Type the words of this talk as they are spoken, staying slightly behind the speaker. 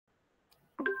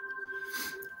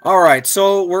All right,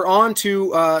 so we're on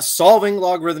to solving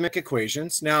logarithmic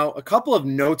equations. Now, a couple of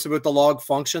notes about the log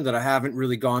function that I haven't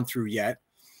really gone through yet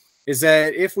is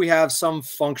that if we have some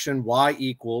function y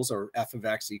equals, or f of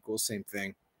x equals, same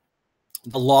thing,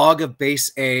 the log of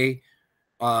base a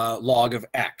log of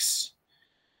x.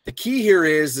 The key here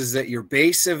is that your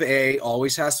base of a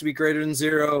always has to be greater than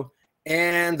 0,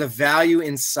 and the value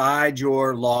inside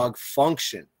your log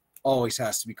function always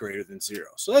has to be greater than 0.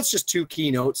 So that's just two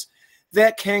key notes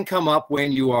that can come up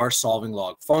when you are solving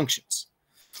log functions.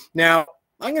 Now,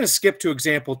 I'm going to skip to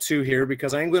example 2 here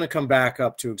because I'm going to come back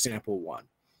up to example 1.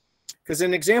 Because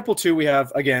in example 2, we have,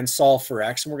 again, solve for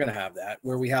x, and we're going to have that,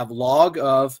 where we have log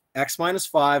of x minus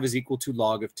 5 is equal to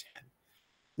log of 10.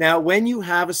 Now, when you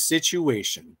have a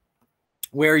situation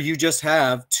where you just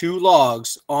have two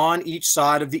logs on each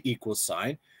side of the equal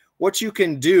sign, what you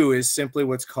can do is simply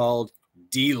what's called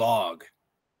d-log.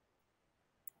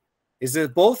 Is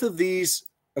that both of these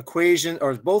equations,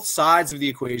 or both sides of the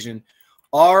equation,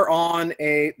 are on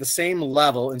the same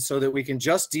level, and so that we can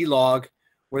just d-log,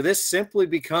 where this simply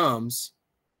becomes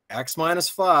x minus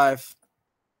 5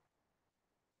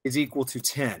 is equal to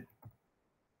 10.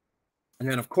 And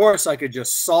then, of course, I could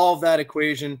just solve that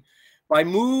equation by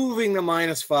moving the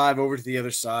minus 5 over to the other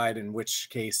side, in which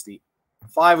case the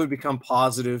 5 would become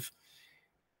positive,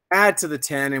 add to the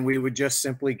 10, and we would just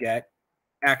simply get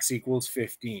x equals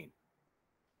 15.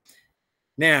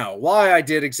 Now, why I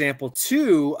did example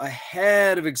 2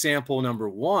 ahead of example number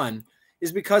 1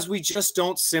 is because we just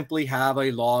don't simply have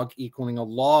a log equaling a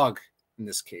log in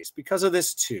this case, because of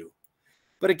this 2.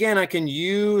 But again, I can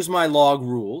use my log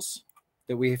rules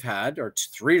that we've had, or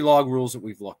 3 log rules that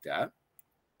we've looked at,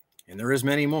 and there is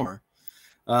many more,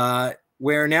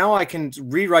 where now I can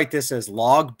rewrite this as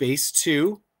log base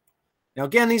 2. Now,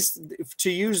 again, these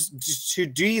to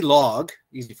d-log,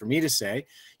 easy for me to say,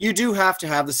 you do have to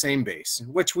have the same base,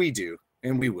 which we do,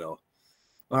 and we will.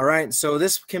 All right, so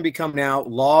this can become now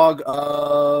log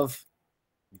of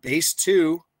base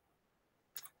 2,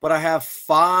 but I have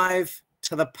 5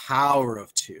 to the power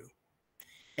of 2.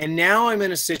 And now I'm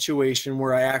in a situation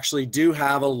where I actually do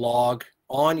have a log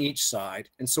on each side,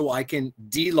 and so I can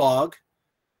d-log,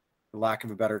 for lack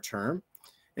of a better term.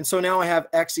 And so now I have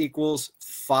x equals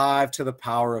 5 to the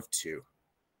power of 2.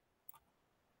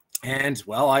 And,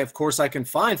 well, of course, I can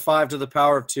find 5 to the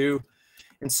power of 2.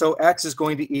 And so x is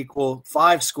going to equal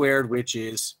 5 squared, which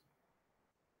is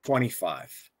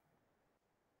 25.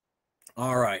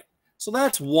 All right. So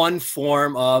that's one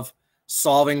form of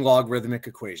solving logarithmic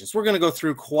equations. We're going to go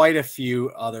through quite a few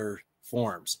other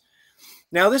forms.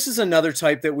 Now, this is another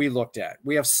type that we looked at.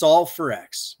 We have solve for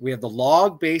x. We have the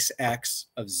log base x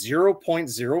of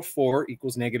 0.04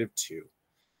 equals -2.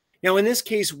 Now, in this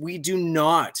case, we do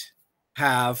not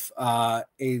have a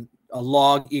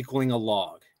log equaling a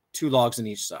log, 2 logs on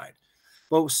each side.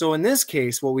 But so in this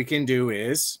case, what we can do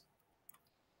is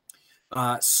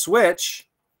switch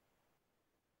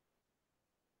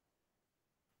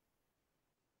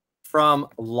from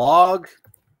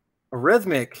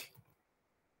logarithmic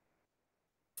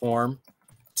form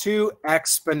to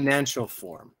exponential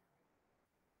form.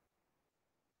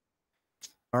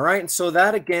 All right, and so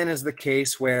that again is the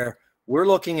case where we're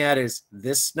looking at is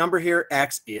this number here,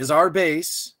 x, is our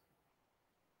base.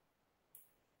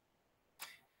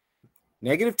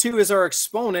 -2 is our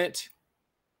exponent,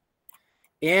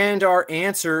 and our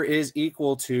answer is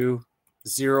equal to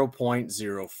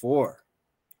 0.04.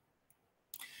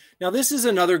 Now, this is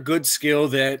another good skill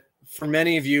that for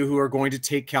many of you who are going to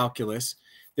take calculus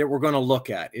that we're going to look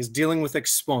at is dealing with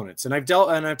exponents. And I've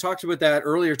talked about that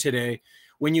earlier today.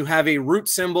 When you have a root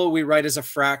symbol, we write as a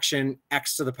fraction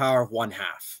x to the power of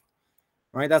 1/2.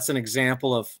 All right, that's an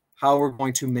example of how we're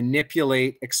going to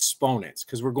manipulate exponents,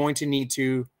 because we're going to need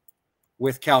to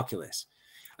with calculus.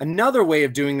 Another way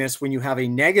of doing this when you have a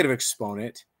negative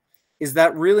exponent is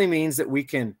that really means that we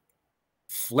can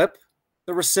flip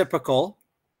the reciprocal,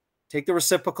 take the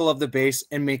reciprocal of the base,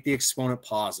 and make the exponent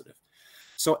positive.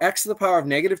 So x to the power of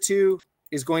 -2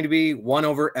 is going to be 1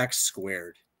 over x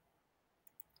squared.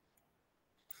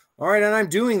 All right, and I'm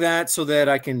doing that so that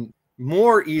I can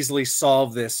more easily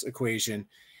solve this equation,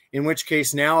 in which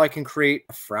case now I can create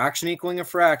a fraction equaling a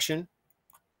fraction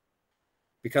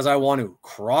because I want to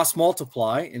cross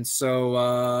multiply. And so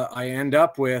I end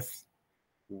up with,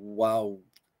 well,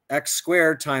 x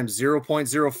squared times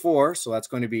 0.04. So that's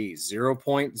going to be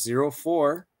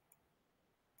 0.04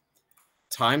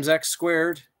 times x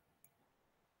squared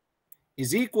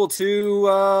is equal to,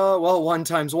 well, 1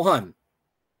 times 1.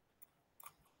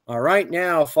 All right,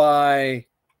 now if I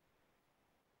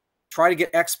try to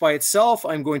get x by itself,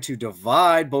 I'm going to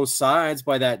divide both sides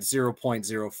by that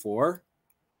 0.04.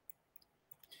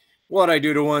 What I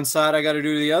do to one side, I got to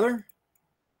do to the other.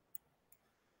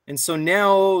 And so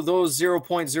now those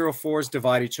 0.04s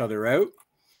divide each other out.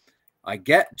 I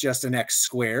get just an x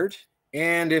squared.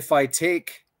 And if I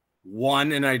take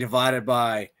 1 and I divide it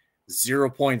by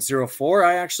 0.04,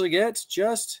 I actually get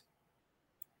just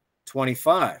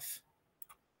 25.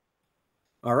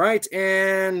 All right,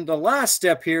 and the last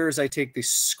step here is I take the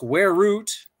square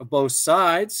root of both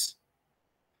sides.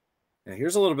 Now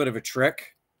here's a little bit of a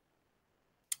trick,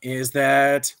 is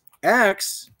that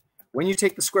x, when you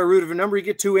take the square root of a number, you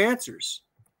get two answers.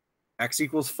 X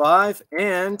equals 5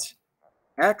 and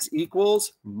x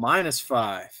equals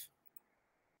 -5.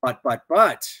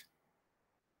 But,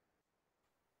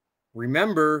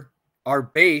 remember, our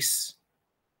base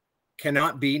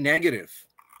cannot be negative.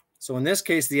 So in this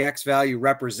case, the x value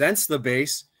represents the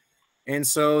base. And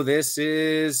so this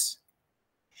is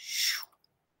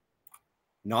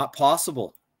not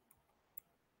possible.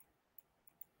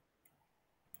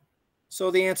 So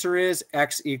the answer is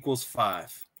x equals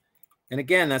 5. And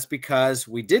again, that's because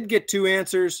we did get two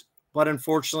answers, but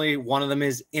unfortunately, one of them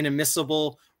is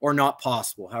inadmissible or not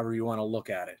possible, however you want to look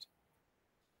at it.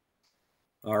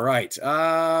 All right,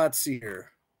 let's see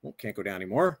here. Oh, can't go down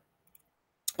anymore.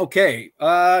 Okay,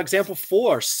 example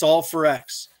 4, solve for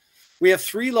x. We have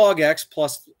 3 log x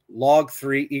plus log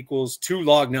 3 equals 2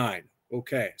 log 9.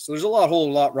 Okay, so there's a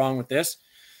whole lot wrong with this.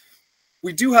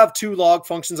 We do have 2 log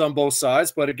functions on both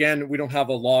sides, but again, we don't have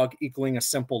a log equaling a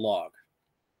simple log.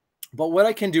 But what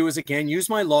I can do is, again, use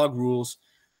my log rules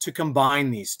to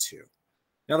combine these two.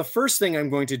 Now, the first thing I'm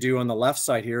going to do on the left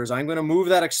side here is I'm going to move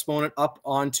that exponent up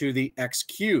onto the x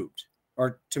cubed,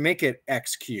 or to make it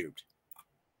x cubed.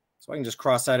 So I can just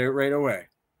cross that out right away.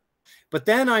 But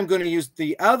then I'm going to use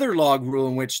the other log rule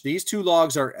in which these two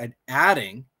logs are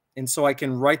adding, and so I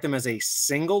can write them as a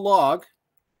single log,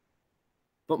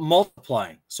 but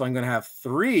multiplying. So I'm going to have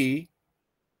 3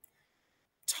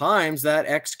 times that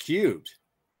x cubed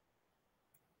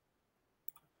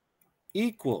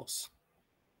equals,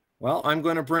 well, I'm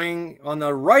going to bring on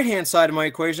the right-hand side of my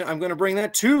equation, I'm going to bring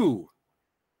that 2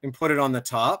 and put it on the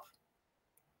top.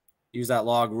 Use that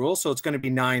log rule. So it's going to be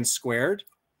 9 squared.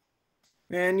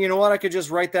 And you know what? I could just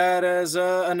write that as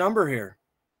a number here.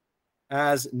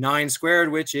 As 9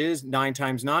 squared, which is 9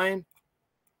 times 9,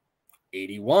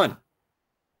 81.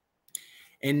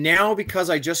 And now, because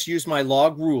I just used my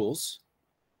log rules,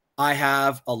 I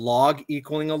have a log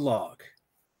equaling a log.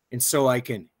 And so I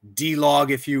can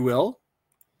delog, if you will.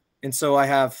 And so I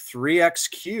have 3x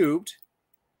cubed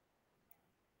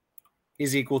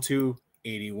is equal to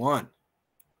 81.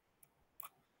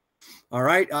 All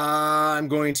right, I'm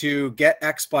going to get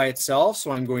x by itself.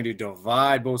 So I'm going to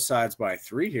divide both sides by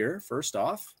 3 here, first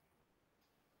off.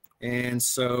 And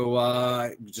so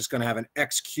I'm just going to have an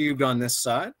x cubed on this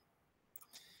side.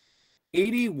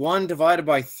 81 divided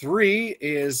by 3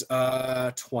 is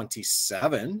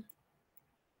 27.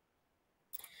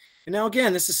 And now,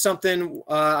 again, this is something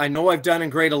I know I've done in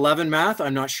grade 11 math.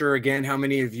 I'm not sure, again, how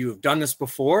many of you have done this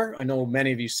before. I know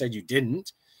many of you said you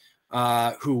didn't,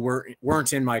 who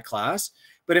weren't in my class.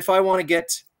 But if I want to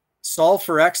solve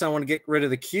for x, I want to get rid of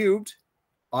the cubed,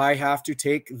 I have to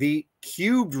take the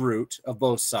cubed root of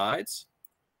both sides.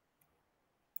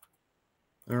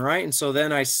 All right, and so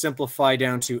then I simplify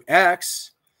down to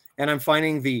x, and I'm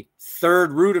finding the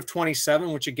third root of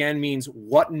 27, which again means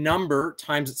what number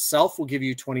times itself will give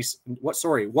you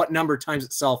what number times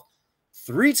itself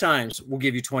 3 times will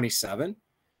give you 27?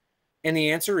 And the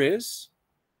answer is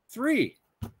 3.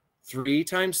 3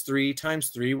 times 3 times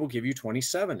 3 will give you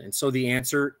 27. And so the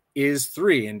answer is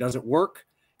 3. And does it work?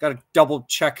 Got to double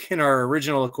check in our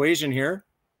original equation here.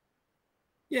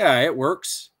 Yeah, it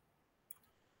works.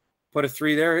 Put a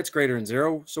 3 there, it's greater than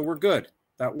 0, so we're good.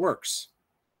 That works.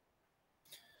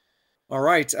 All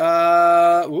right,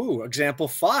 example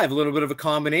 5, a little bit of a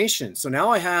combination. So now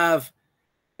I have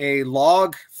a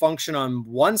log function on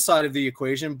one side of the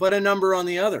equation, but a number on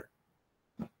the other.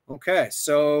 Okay,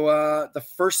 so the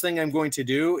first thing I'm going to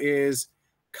do is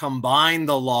combine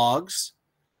the logs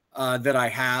that I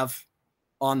have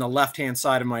on the left-hand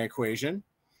side of my equation.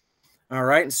 All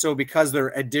right, and so because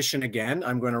they're addition again,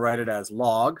 I'm going to write it as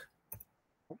log.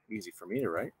 Easy for me to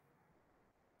write.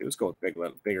 Let's go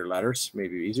with bigger letters,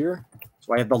 maybe easier.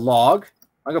 So I have the log.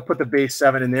 I'm going to put the base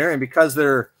 7 in there. And because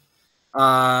they're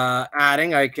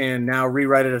adding, I can now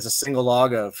rewrite it as a single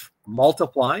log of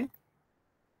multiplying.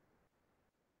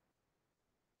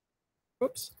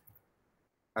 Whoops.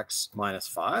 X minus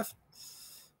 5.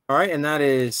 All right, and that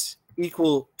is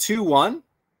equal to 1.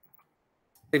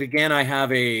 And again, I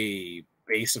have a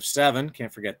base of 7.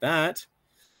 Can't forget that.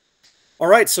 All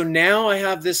right, so now I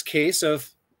have this case of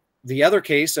the other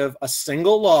case of a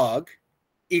single log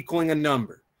equaling a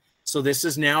number. So this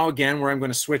is now, again, where I'm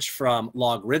going to switch from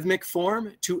logarithmic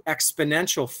form to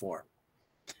exponential form.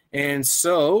 And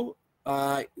so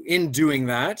in doing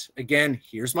that, again,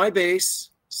 here's my base.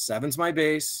 7's my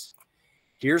base.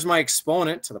 Here's my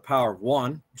exponent to the power of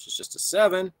 1, which is just a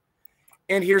 7.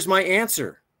 And here's my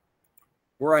answer,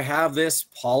 where I have this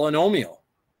polynomial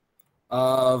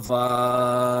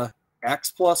of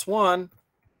x plus 1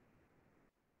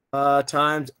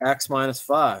 times x minus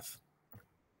 5.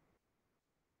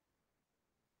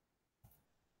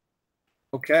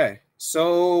 Okay,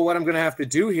 so what I'm going to have to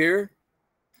do here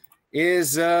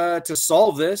is to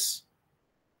solve this.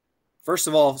 First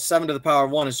of all, 7 to the power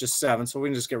of 1 is just 7, so we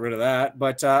can just get rid of that.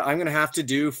 But I'm going to have to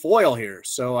do FOIL here.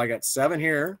 So I got 7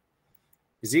 here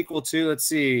is equal to, let's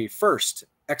see, first,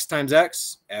 x times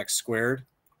x, x squared.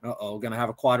 Uh-oh, going to have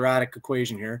a quadratic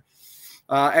equation here.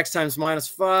 X times minus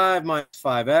 5, minus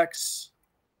 5x.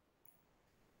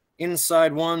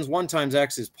 Inside ones, 1 times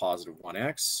x is positive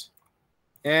 1x.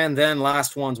 And then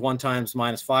last one's 1 times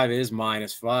minus 5 is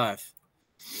minus 5.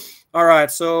 All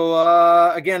right,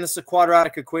 so again, this is a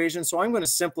quadratic equation, so I'm going to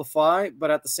simplify,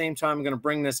 but at the same time, I'm going to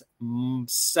bring this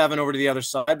 7 over to the other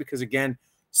side because, again,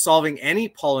 solving any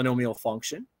polynomial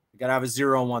function, you got to have a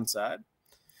 0 on one side.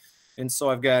 And so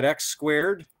I've got x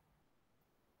squared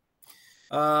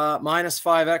minus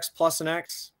 5x plus an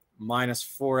x minus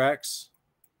 4x.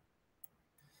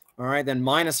 All right, then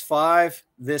minus 5.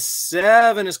 This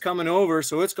 7 is coming over,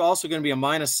 so it's also going to be a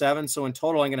minus 7. So in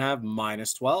total, I'm going to have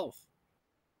minus 12.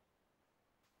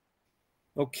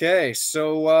 Okay,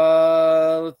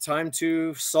 so time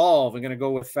to solve. I'm going to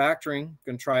go with factoring. I'm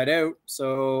going to try it out.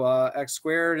 So x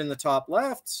squared in the top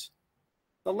left.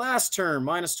 The last term,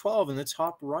 minus 12 in the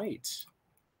top right.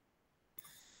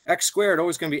 X squared,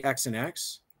 always going to be x and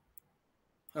x.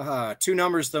 Two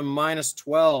numbers, the minus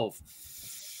 12.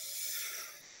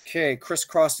 Okay,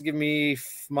 crisscross to give me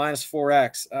minus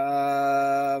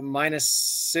 4x. Minus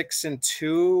 6 and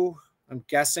 2, I'm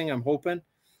guessing, I'm hoping.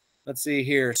 Let's see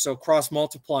here. So cross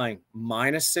multiplying,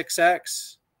 minus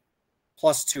 6x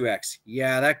plus 2x.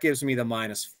 Yeah, that gives me the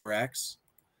minus 4x.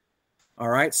 All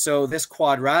right, so this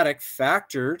quadratic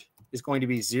factored is going to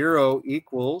be 0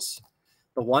 equals,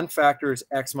 the one factor is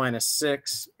x minus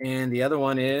 6, and the other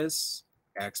one is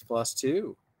x plus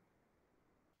 2.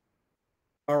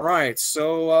 All right,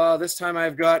 so this time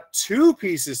I've got 2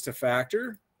 pieces to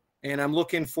factor, and I'm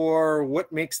looking for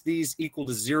what makes these equal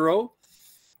to 0.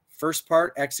 First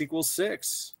part, x equals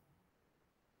 6.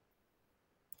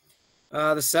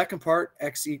 The second part,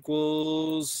 x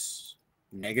equals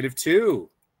negative 2.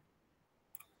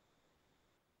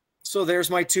 So there's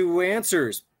my 2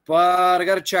 answers, but I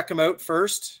got to check them out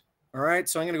first. All right,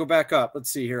 so I'm going to go back up. Let's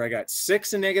see here. I got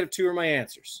 6 and negative 2 are my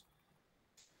answers.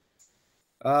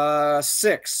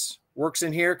 6 works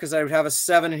in here because I would have a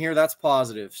 7 in here. That's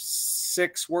positive.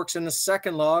 6 works in the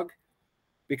second log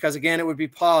because, again, it would be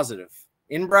positive.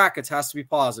 In brackets has to be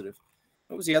positive.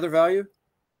 What was the other value?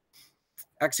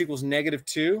 X equals negative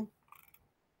 2.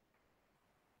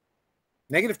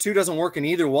 Negative 2 doesn't work in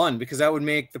either one because that would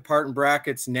make the part in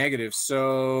brackets negative.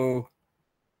 So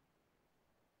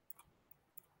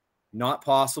not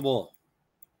possible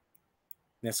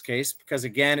in this case because,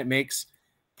 again, it makes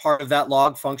part of that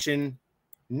log function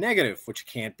negative, which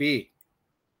can't be.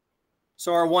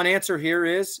 So our one answer here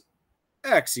is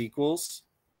x equals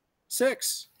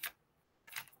 6.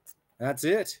 That's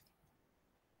it.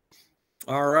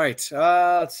 All right.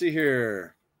 Let's see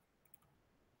here.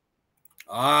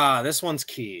 This one's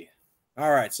key.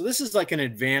 All right. So this is like an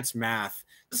advanced math.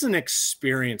 This is an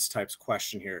experience types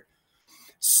question here.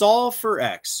 Solve for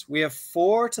x. We have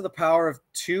 4 to the power of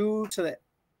 2 to the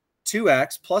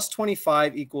 2x plus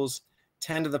 25 equals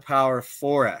 10 to the power of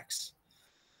 4x.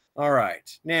 All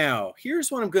right. Now,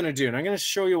 here's what I'm going to do. And I'm going to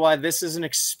show you why this is an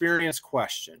experience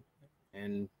question.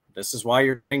 And this is why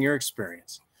you're getting your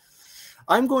experience.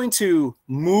 I'm going to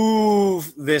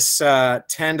move this 10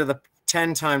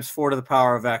 times 4 to the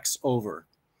power of x over.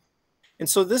 And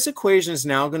so this equation is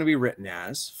now going to be written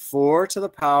as 4 to the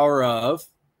power of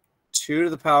 2 to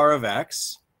the power of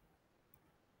x.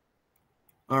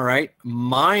 All right,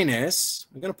 minus,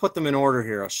 I'm going to put them in order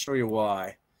here. I'll show you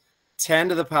why. 10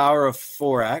 to the power of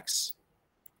 4x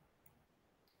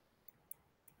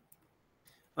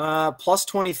plus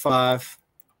 25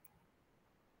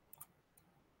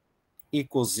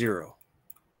 equals 0.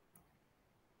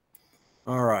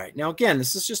 All right. Now, again,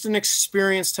 this is just an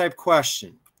experience type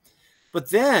question. But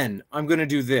then I'm going to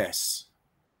do this.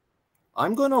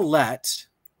 I'm going to let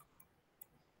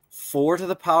 4 to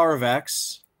the power of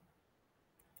x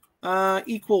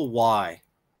equal y.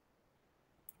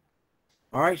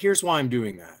 All right, here's why I'm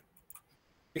doing that.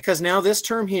 Because now this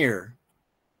term here,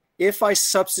 if I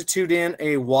substitute in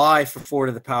a y for 4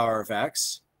 to the power of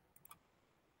x,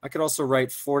 I could also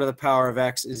write 4 to the power of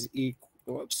x is equal,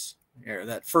 whoops, here,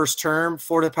 that first term,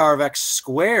 4 to the power of x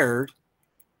squared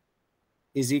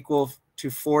is equal to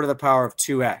 4 to the power of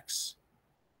 2x.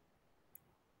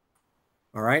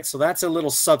 All right, so that's a little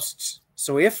substitute.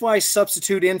 So if I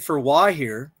substitute in for y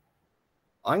here,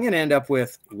 I'm going to end up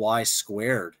with y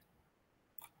squared.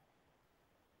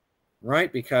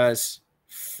 Right, because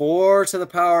 4 to the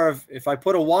power of, if I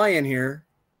put a y in here,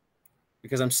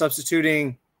 because I'm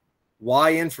substituting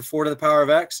y in for 4 to the power of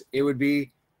x, it would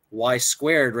be y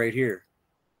squared right here.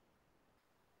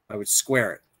 I would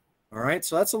square it. All right,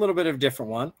 so that's a little bit of a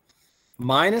different one.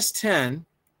 Minus 10,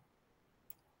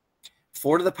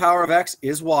 4 to the power of x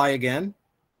is y again.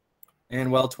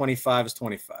 And, well, 25 is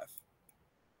 25.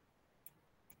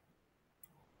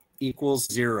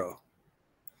 Equals 0.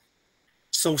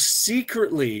 So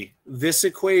secretly, this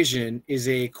equation is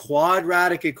a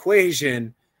quadratic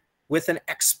equation with an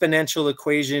exponential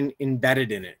equation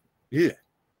embedded in it. Yeah,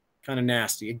 kind of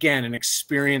nasty. Again, an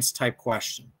experience type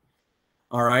question.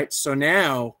 All right, so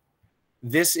now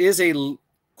this is a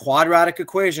quadratic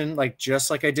equation,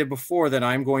 just like I did before, that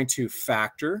I'm going to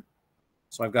factor.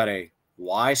 So I've got a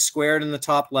y squared in the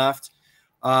top left,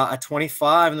 a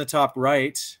 25 in the top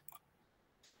right.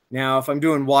 Now, if I'm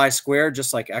doing y squared,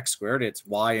 just like x squared, it's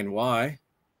y and y.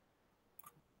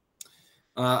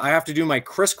 I have to do my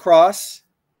crisscross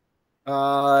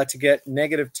to get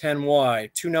negative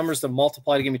 10y. Two numbers that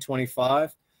multiply to give me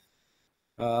 25.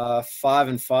 5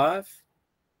 and 5.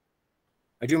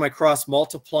 I do my cross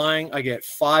multiplying. I get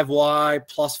 5y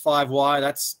plus 5y.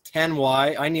 That's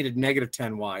 10y. I needed negative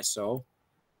 10y, so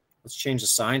let's change the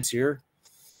signs here.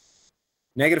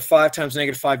 Negative 5 times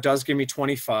negative 5 does give me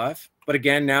 25. But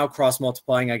again, now cross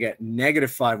multiplying, I get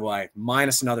negative 5y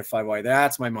minus another 5y.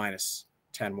 That's my minus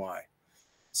 10y.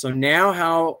 So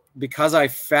now because I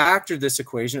factored this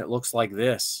equation, it looks like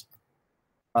this.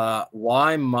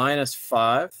 Y minus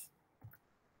 5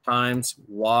 times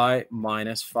y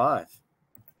minus 5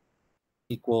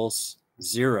 equals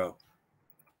 0.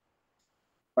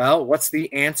 Well, what's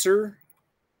the answer?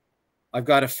 I've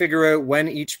got to figure out when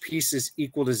each piece is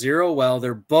equal to 0. Well,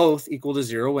 they're both equal to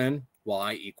 0 when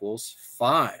y equals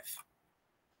 5.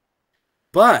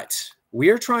 But we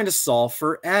are trying to solve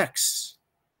for x.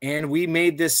 And we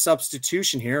made this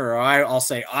substitution here, or I'll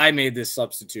say I made this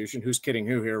substitution. Who's kidding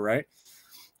who here, right?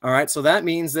 All right, so that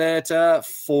means that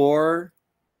 4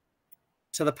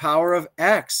 to the power of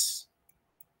x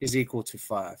is equal to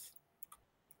 5.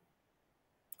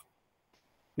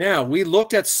 Now, we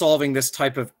looked at solving this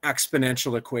type of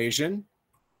exponential equation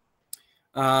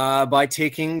by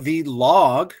taking the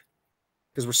log,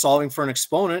 because we're solving for an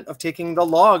exponent, of taking the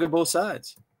log of both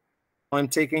sides. I'm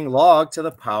taking log to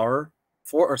the power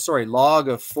log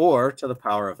of 4 to the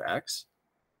power of x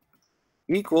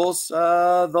equals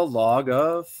the log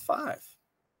of 5.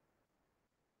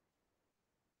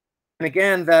 And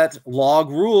again, that log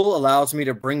rule allows me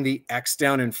to bring the x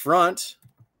down in front.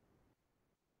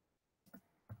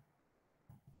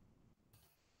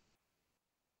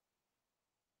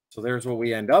 So there's what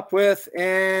we end up with.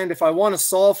 And if I want to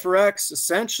solve for x,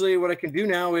 essentially what I can do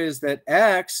now is that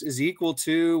x is equal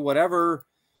to whatever,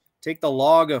 take the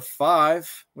log of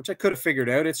 5, which I could have figured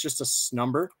out. It's just a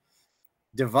number,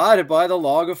 divided by the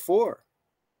log of 4.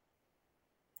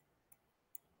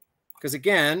 Because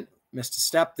again, missed a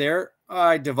step there.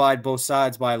 I divide both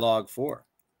sides by log 4.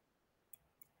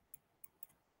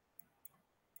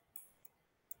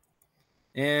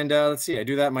 And let's see, I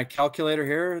do that in my calculator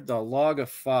here. The log of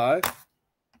 5.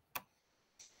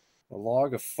 The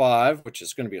log of 5, which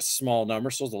is going to be a small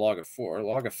number, so is the log of 4.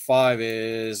 Log of 5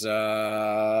 is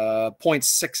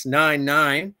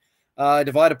 0.699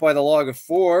 divided by the log of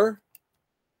 4,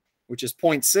 which is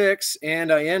 0.6,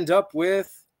 and I end up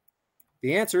with,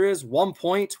 the answer is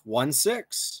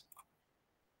 1.16.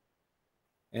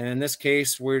 And in this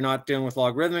case, we're not dealing with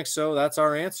logarithmic, so that's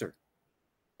our answer.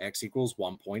 X equals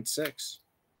 1.6.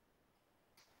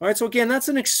 All right, so again, that's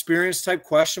an experience type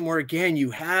question where, again,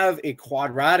 you have a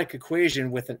quadratic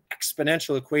equation with an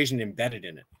exponential equation embedded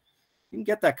in it. You can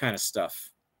get that kind of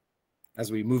stuff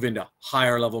as we move into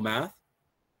higher level math.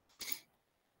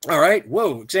 All right,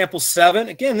 whoa, example 7.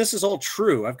 Again, this is all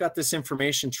true. I've got this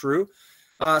information true.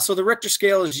 So the Richter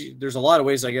scale is, there's a lot of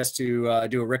ways, I guess, to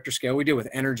do a Richter scale. We did with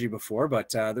energy before,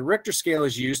 but the Richter scale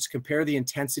is used to compare the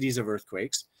intensities of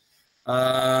earthquakes.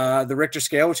 The Richter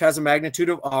scale, which has a magnitude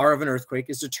of R of an earthquake,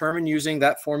 is determined using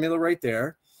that formula right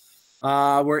there,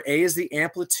 where A is the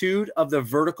amplitude of the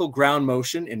vertical ground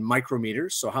motion in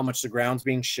micrometers, so how much the ground's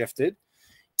being shifted.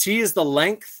 T is the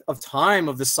length of time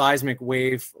of the seismic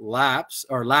wave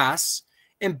lasts,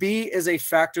 and B is a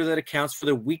factor that accounts for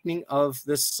the weakening of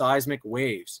the seismic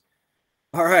waves.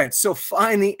 All right, so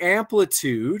find the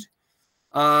amplitude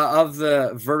of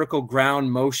the vertical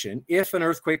ground motion if an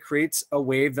earthquake creates a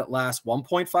wave that lasts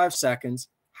 1.5 seconds,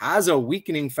 has a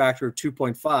weakening factor of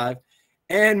 2.5,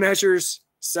 and measures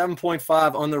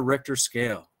 7.5 on the Richter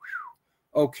scale.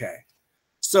 Okay,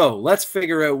 so let's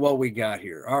figure out what we got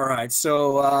here. All right,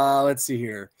 so let's see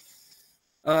here.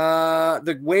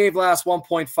 The wave lasts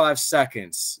 1.5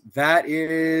 seconds. That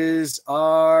is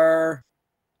our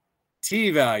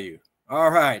T value.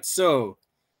 All right, so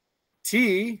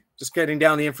T, just getting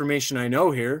down the information I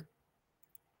know here,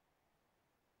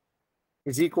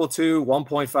 is equal to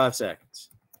 1.5 seconds.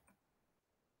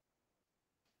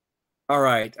 All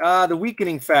right, the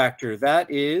weakening factor, that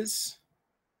is,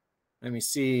 let me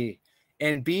see,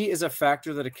 and B is a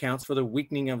factor that accounts for the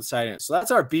weakening of the side end. So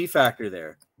that's our B factor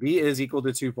there. B is equal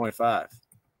to 2.5.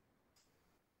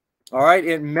 All right,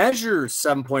 it measures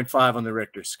 7.5 on the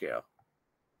Richter scale.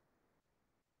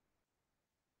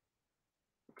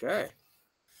 Okay.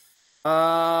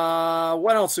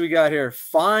 What else do we got here?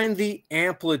 Find the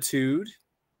amplitude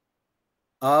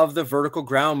of the vertical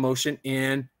ground motion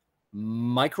in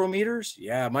micrometers.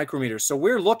 Yeah, micrometers. So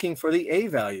we're looking for the A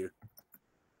value,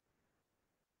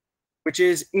 which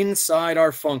is inside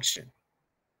our function.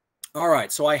 All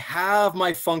right, so I have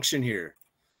my function here.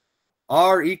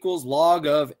 R equals log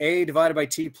of A divided by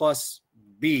T plus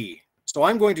B. So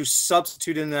I'm going to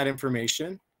substitute in that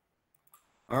information.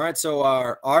 All right, so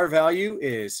our R value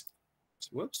is,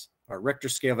 whoops, our Richter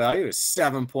scale value is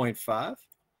 7.5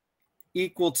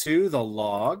 equal to the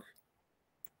log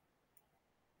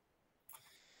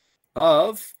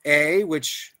of A,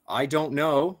 which I don't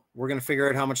know. We're going to figure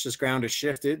out how much this ground has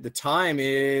shifted. The time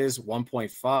is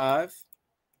 1.5.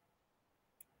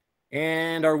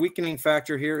 And our weakening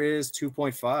factor here is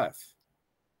 2.5.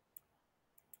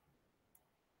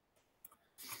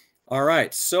 All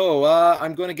right, so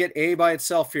I'm going to get A by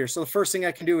itself here. So the first thing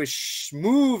I can do is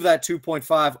move that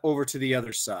 2.5 over to the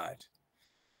other side.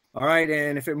 All right,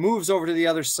 and if it moves over to the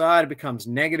other side, it becomes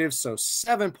negative. So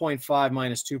 7.5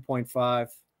 minus 2.5,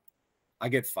 I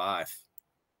get 5.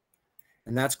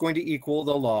 And that's going to equal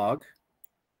the log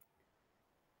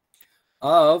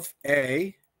of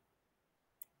A,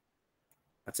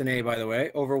 that's an A, by the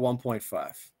way, over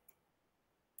 1.5.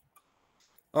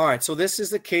 All right, so this is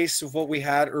the case of what we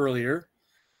had earlier,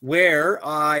 where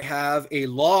I have a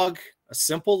log, a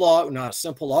simple log, not a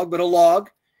simple log, but a log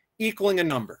equaling a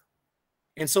number.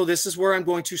 And so this is where I'm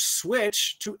going to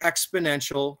switch to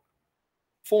exponential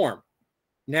form.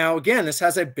 Now, again, this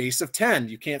has a base of 10.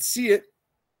 You can't see it,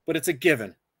 but it's a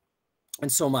given. And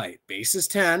so my base is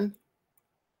 10.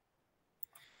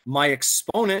 My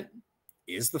exponent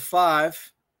is the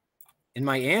 5. And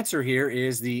my answer here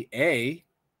is the A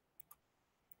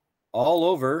all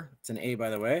over, it's an A, by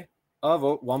the way, of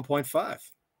 1.5.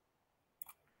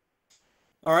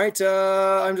 All right,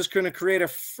 I'm just going to create a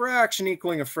fraction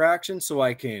equaling a fraction so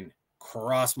I can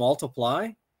cross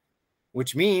multiply,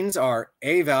 which means our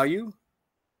A value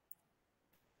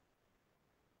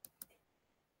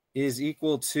is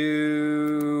equal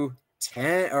to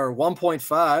 10 or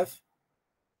 1.5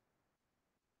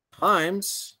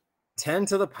 times 10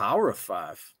 to the power of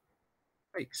 5.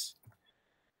 Yikes.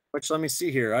 Which, let me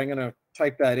see here. I'm going to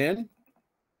type that in.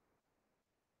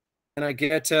 And I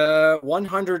get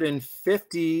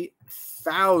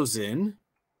 150,000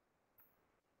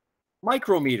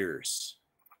 micrometers,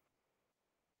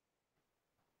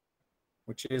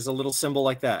 which is a little symbol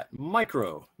like that,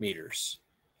 micrometers.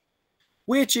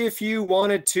 Which, if you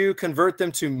wanted to convert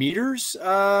them to meters,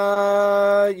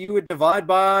 you would divide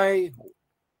by,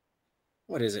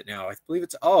 what is it now? I believe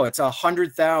it's, oh, it's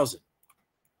 100,000.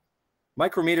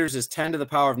 Micrometers is 10 to the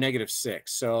power of negative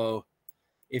 6. So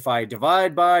if I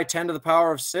divide by 10 to the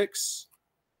power of 6,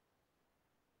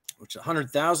 which is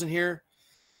 100,000 here,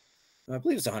 I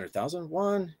believe it's 100,000.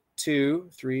 1, 2,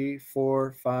 3,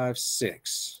 4, 5,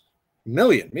 6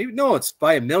 million. Maybe, no, it's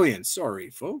by a million. Sorry,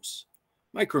 folks.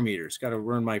 Micrometers. Got to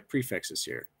learn my prefixes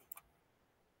here.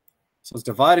 So it's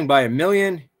dividing by a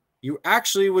million. You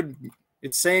actually would,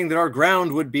 it's saying that our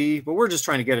ground would be, but we're just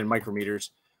trying to get in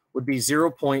micrometers, would be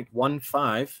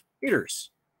 0.15 meters.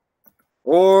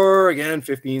 Or, again,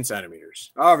 15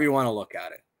 centimeters. However you want to look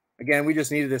at it. Again, we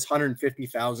just needed this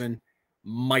 150,000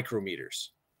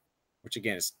 micrometers, which,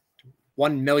 again, is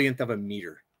 1/1,000,000th of a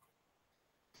meter.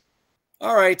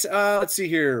 All right, let's see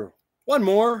here. One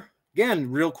more. Again,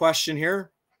 real question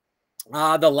here.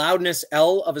 The loudness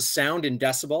L of a sound in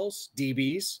decibels,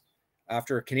 dBs,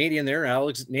 after a Canadian there,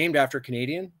 named after a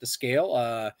Canadian, the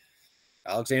scale,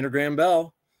 Alexander Graham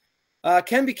Bell,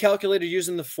 can be calculated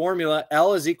using the formula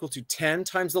L is equal to 10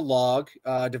 times the log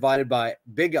divided by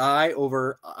big I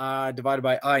over divided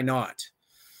by I naught,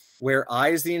 where I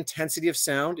is the intensity of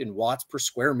sound in watts per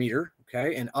square meter,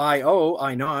 okay, and I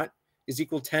naught, is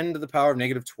equal to 10 to the power of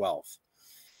negative 12.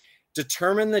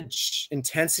 Determine the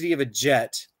intensity of a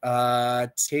jet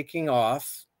taking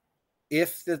off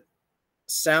if the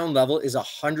sound level is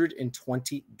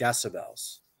 120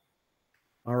 decibels.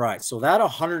 All right, so that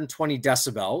 120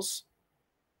 decibels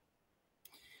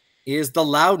is the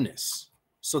loudness.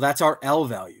 So that's our L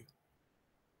value.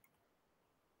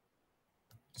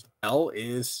 So L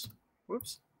is,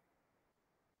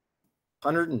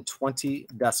 120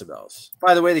 decibels.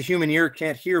 By the way, the human ear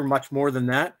can't hear much more than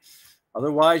that.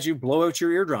 Otherwise, you blow out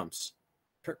your eardrums.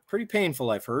 Pretty painful,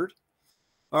 I've heard.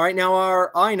 All right, now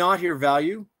our I naught here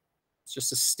value, it's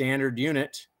just a standard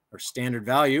unit, or standard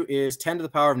value, is 10 to the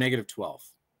power of negative 12.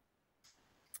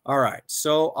 All right,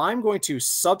 so I'm going to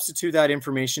substitute that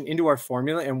information into our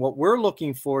formula, and what we're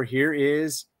looking for here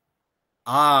is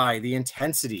I, the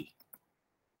intensity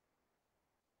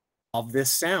of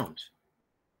this sound.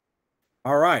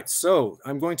 All right, so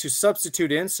I'm going to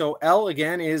substitute in. So L,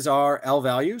 again, is our L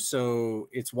value, so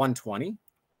it's 120,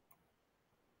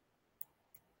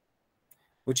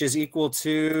 which is equal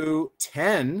to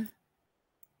 10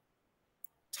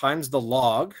 times the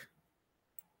log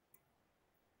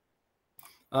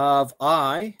of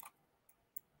I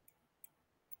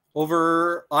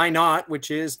over I naught, which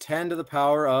is 10 to the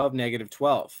power of negative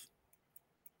 12.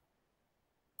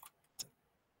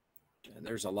 And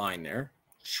there's a line there.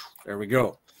 There we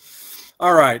go.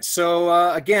 All right,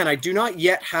 so again, I do not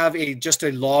yet have just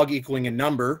a log equaling a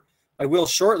number. I will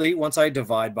shortly once I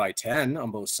divide by 10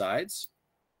 on both sides.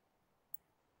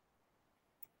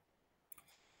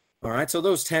 All right, so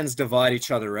those 10s divide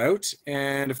each other out.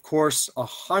 And of course,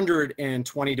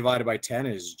 120 divided by 10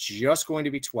 is just going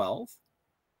to be 12,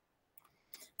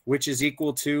 which is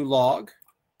equal to log,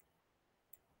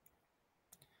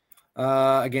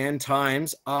 again,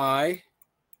 times I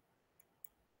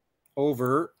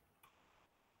over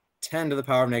 10 to the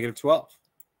power of negative 12.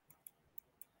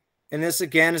 And this,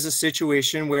 again, is a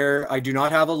situation where I do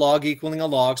not have a log equaling a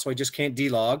log, so I just can't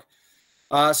delog.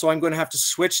 So I'm going to have to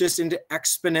switch this into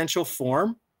exponential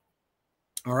form.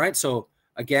 All right, so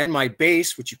again, my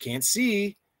base, which you can't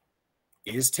see,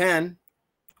 is 10.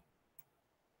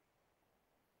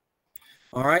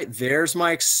 All right, there's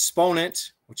my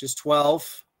exponent, which is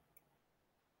 12.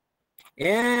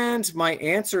 And my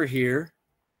answer here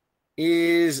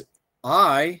is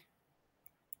I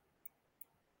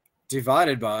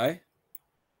divided by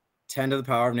 10 to the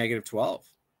power of negative 12.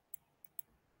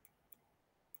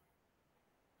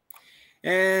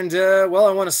 And, well,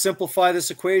 I want to simplify this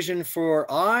equation for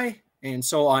I, and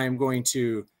so I am going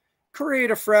to create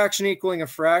a fraction equaling a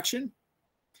fraction.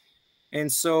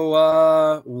 And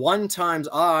so 1 times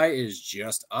I is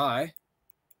just I.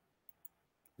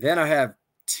 Then I have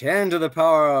 10 to the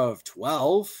power of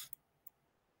 12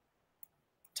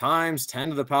 times 10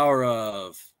 to the power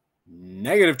of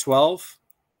negative 12.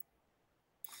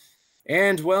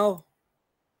 And, well,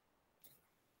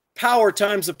 power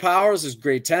times the powers is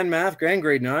grade 10 math and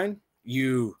grade 9.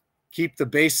 You keep the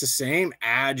base the same,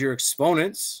 add your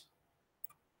exponents.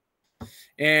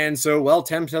 And so, well,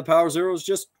 10 to the power 0 is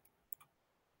just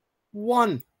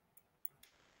 1.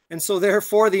 And so,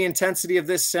 therefore, the intensity of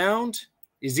this sound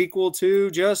is equal to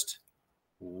just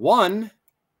 1.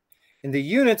 And the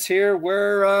units here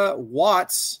were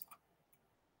watts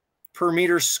per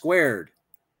meter squared.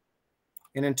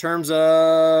 And in terms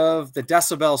of the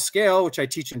decibel scale, which I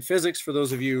teach in physics, for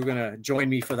those of you who are going to join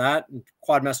me for that in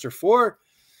quadmester 4,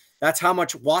 that's how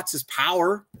much watts is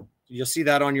power. You'll see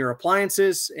that on your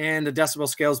appliances. And the decibel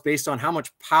scale is based on how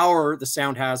much power the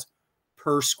sound has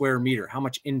per square meter, how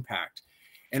much impact.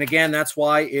 And again, that's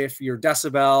why if your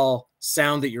decibel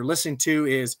sound that you're listening to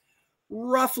is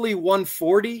roughly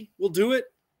 140, will do it.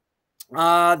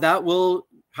 That will,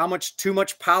 too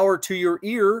much power to your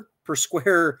ear per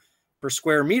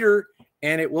square meter,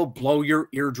 and it will blow your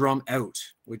eardrum out,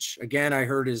 which again I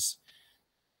heard is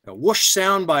a whoosh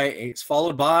sound it's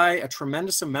followed by a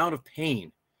tremendous amount of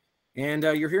pain, and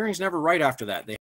your hearing's never right after that.